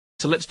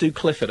So let's do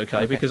Clifford,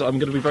 okay? Because I'm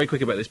going to be very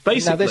quick about this.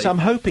 Basically, now this I'm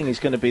hoping is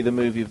going to be the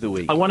movie of the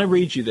week. I want to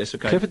read you this,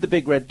 okay? Clifford the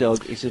Big Red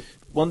Dog is a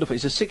wonderful.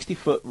 It's a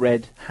 60-foot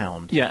red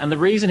hound. Yeah, and the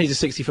reason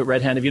he's a 60-foot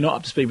red hound, if you're not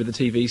up to speed with the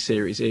TV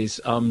series, is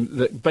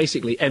that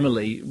basically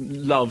Emily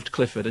loved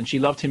Clifford, and she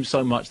loved him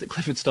so much that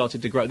Clifford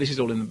started to grow. This is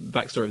all in the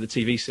backstory of the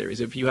TV series.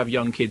 If you have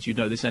young kids, you'd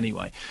know this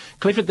anyway.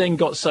 Clifford then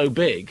got so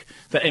big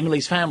that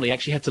Emily's family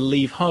actually had to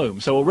leave home.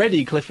 So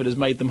already Clifford has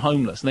made them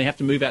homeless, and they have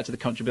to move out to the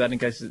country, but that in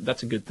case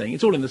that's a good thing.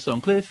 It's all in the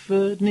song.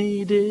 Clifford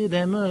needed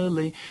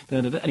Emily.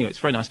 Da, da, da. Anyway, it's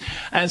very nice.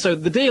 And so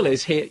the deal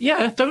is here,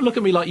 don't look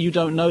at me like you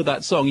don't know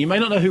that song. You may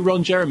not know who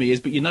Ron Jeremy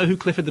is, but you know who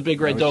Clifford the Big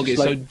Red Dog is,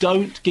 so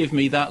don't give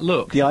me that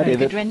look. The idea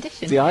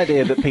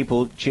that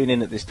people tune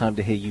in at this time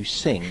to hear you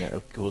sing,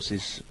 of course,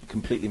 is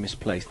completely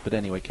misplaced. But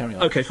anyway, carry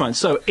on. Okay, fine.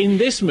 So in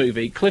this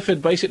movie,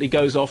 Clifford basically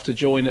goes off to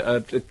join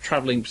a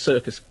travelling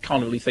circus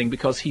carnival thing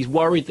because he's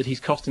worried that he's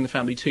costing the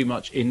family too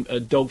much in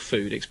dog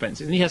food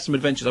expenses. And he has some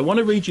adventures. I want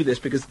to read you this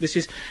because this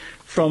is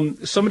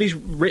from somebody's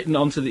written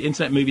onto the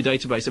Internet Movie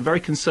Database, a very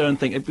concerned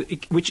thing,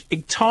 which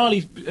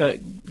entirely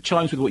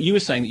chimes with what you were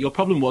saying, that your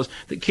problem was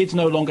that kids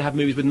no longer have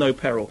movies with no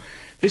peril.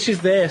 This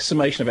is their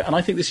summation of it, and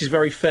I think this is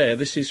very fair.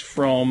 This is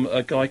from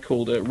a guy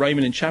called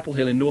Raymond in Chapel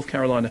Hill in North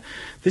Carolina.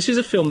 This is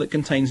a film that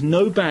contains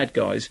no bad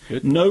guys,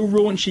 no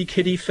raunchy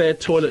kiddie-fair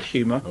toilet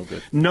humour,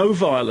 no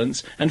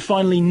violence, and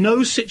finally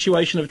no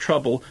situation of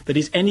trouble that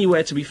is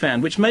anywhere to be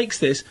found, which makes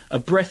this a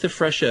breath of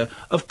fresh air.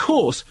 Of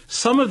course,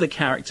 some of the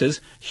characters,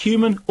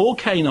 human or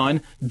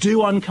canine,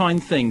 do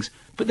unkind things,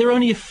 but there are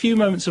only a few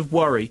moments of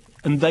worry,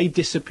 and they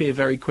disappear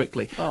very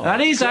quickly. Oh,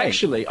 that is great.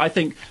 actually, I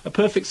think, a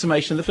perfect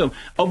summation of the film.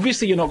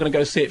 Obviously, you're not going to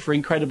go see it for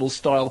incredible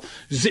style,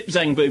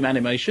 zip-zang-boom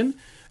animation,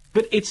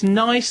 but it's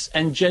nice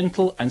and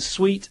gentle and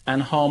sweet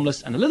and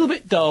harmless and a little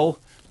bit dull,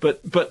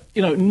 but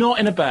you know, not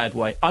in a bad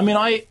way. I mean,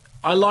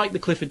 I like the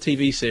Clifford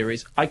TV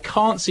series. I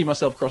can't see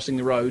myself crossing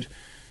the road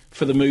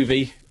for the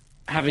movie.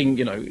 Having,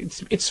 you know,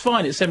 it's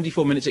fine. It's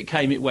 74 minutes. It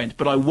came, it went.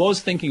 But I was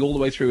thinking all the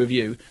way through with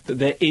you that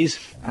there is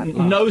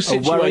no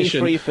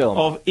situation film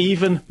of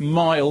even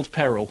mild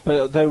peril.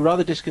 But though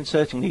rather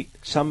disconcertingly,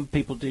 some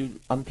people do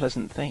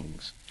unpleasant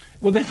things.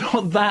 Well, they're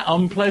not that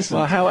unpleasant.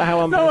 Well, how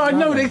unpleasant? No, I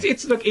know.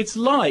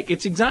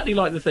 It's exactly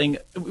like the thing.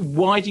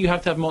 Why do you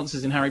have to have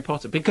monsters in Harry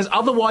Potter? Because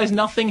otherwise,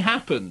 nothing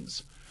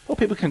happens. Well,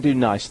 people can do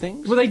nice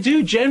things. Well, they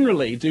do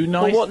generally do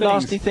nice things. Well, what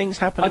nasty things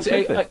happen in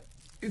Clifford?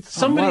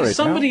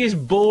 Somebody is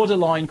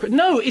borderline.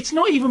 No, it's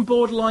not even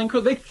borderline.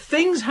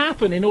 Things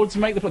happen in order to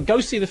make the plot. Go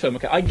see the film.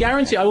 Okay, I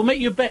guarantee. I will make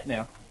you a bet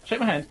now.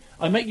 Shake my hand.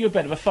 I make you a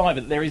bet of a fiver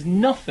that there is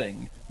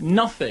nothing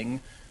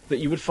that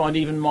you would find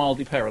even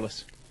mildly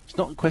perilous. It's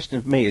not a question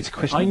of me. It's a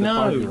question of the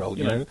 5-year-old.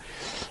 You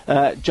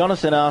know.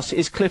 Jonathan asks: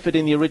 is Clifford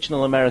in the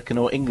original American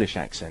or English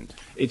accent?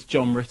 It's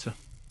John Ritter.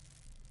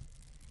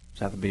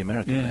 So that would be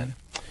American then.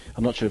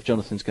 I'm not sure if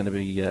Jonathan's going to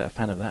be a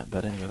fan of that,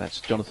 but anyway, that's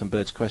Jonathan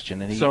Bird's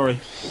question. And Sorry.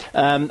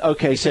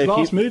 Okay, it's his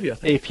last movie, I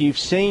think. If you've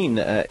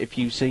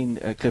seen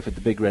Clifford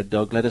the Big Red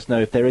Dog, let us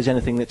know if there is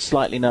anything that's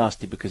slightly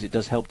nasty, because it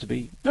does help to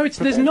be. No,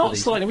 there's not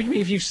slightly. What do you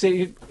mean if you've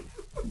seen?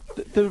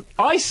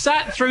 I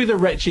sat through the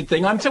wretched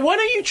thing. Why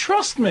don't you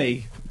trust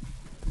me?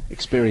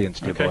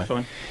 Experienced, your boy.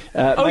 Okay,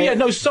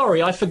 fine.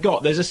 Sorry, I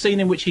forgot. There's a scene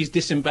in which he's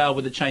disemboweled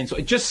with a chainsaw.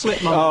 It just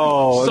slipped my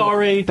mind.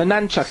 Sorry. The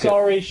nunchuck.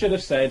 Sorry, should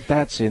have said.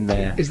 That's in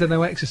there. Is there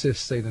no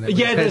Exorcist scene in it?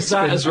 Yeah, there's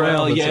that as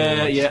well.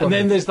 Yeah. And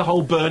then there's the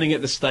whole burning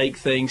at the stake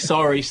thing.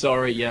 Sorry,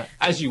 yeah.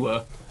 As you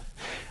were.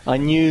 I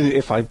knew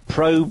if I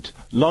probed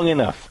long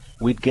enough,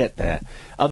 we'd get there.